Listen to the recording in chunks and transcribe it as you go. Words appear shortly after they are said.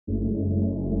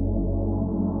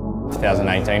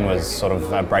2018 was sort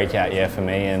of a breakout year for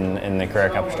me in the Carrera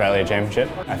Cup Australia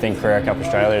Championship. I think Carrera Cup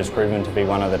Australia has proven to be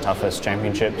one of the toughest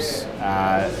championships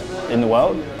in the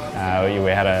world.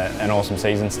 We had an awesome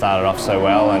season, started off so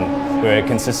well, and we were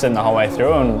consistent the whole way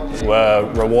through and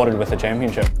were rewarded with the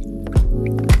championship.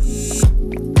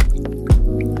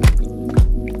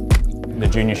 The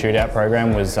junior shootout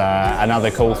program was another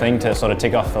cool thing to sort of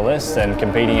tick off the list, and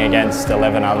competing against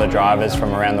 11 other drivers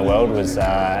from around the world was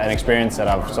an experience that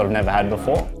I've sort of never had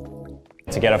before.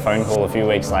 To get a phone call a few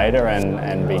weeks later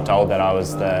and be told that I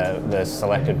was the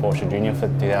selected Porsche Junior for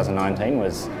 2019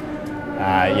 was,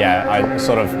 yeah, I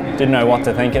sort of didn't know what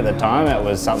to think at the time. It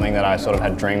was something that I sort of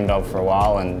had dreamed of for a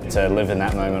while, and to live in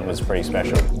that moment was pretty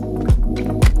special.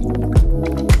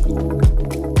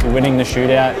 Winning the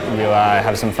shootout, you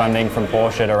have some funding from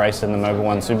Porsche to race in the Mobil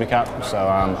 1 Supercup, so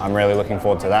I'm really looking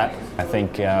forward to that. I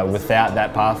think without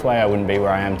that pathway I wouldn't be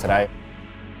where I am today.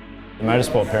 The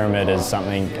Motorsport Pyramid is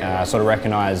something sort of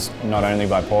recognised not only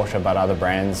by Porsche but other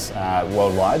brands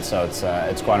worldwide, so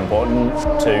it's quite important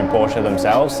to Porsche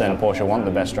themselves, and Porsche want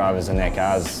the best drivers in their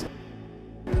cars.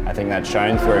 I think that's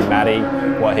shown through Matty,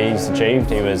 what he's achieved.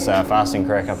 He was fast in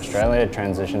Carrera Cup Australia,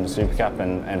 transitioned to Supercup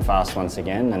and fast once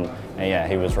again, and yeah,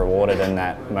 he was rewarded in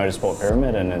that Motorsport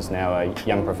Pyramid and is now a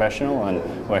young professional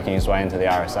and working his way into the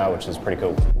RSR, which is pretty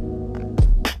cool.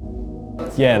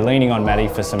 Yeah, leaning on Matty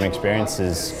for some experience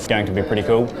is going to be pretty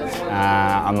cool.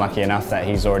 I'm lucky enough that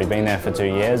he's already been there for 2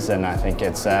 years, and I think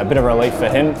it's a bit of a relief for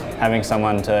him having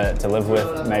someone to live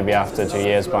with maybe after 2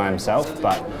 years by himself,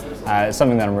 but it's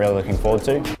something that I'm really looking forward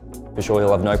to. For sure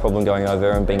he'll have no problem going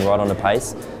over and being right on the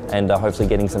pace, and hopefully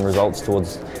getting some results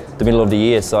towards the middle of the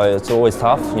year. So it's always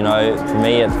tough, you know, for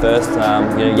me at first, you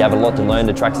know, you have a lot to learn.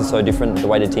 The tracks are so different, the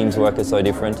way the teams work is so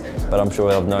different, but I'm sure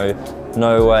he'll have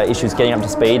no issues getting up to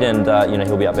speed, and you know,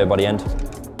 he'll be up there by the end.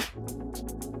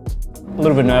 A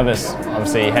little bit nervous,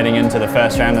 obviously heading into the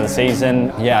first round of the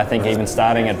season. Yeah, I think even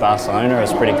starting at Barcelona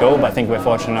is pretty cool, but I think we're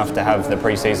fortunate enough to have the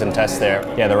pre-season test there.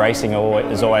 Yeah, the racing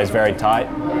is always very tight,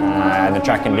 and the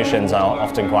track conditions are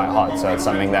often quite hot, so it's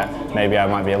something that maybe I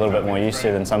might be a little bit more used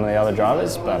to than some of the other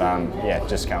drivers, but yeah,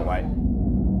 just can't wait.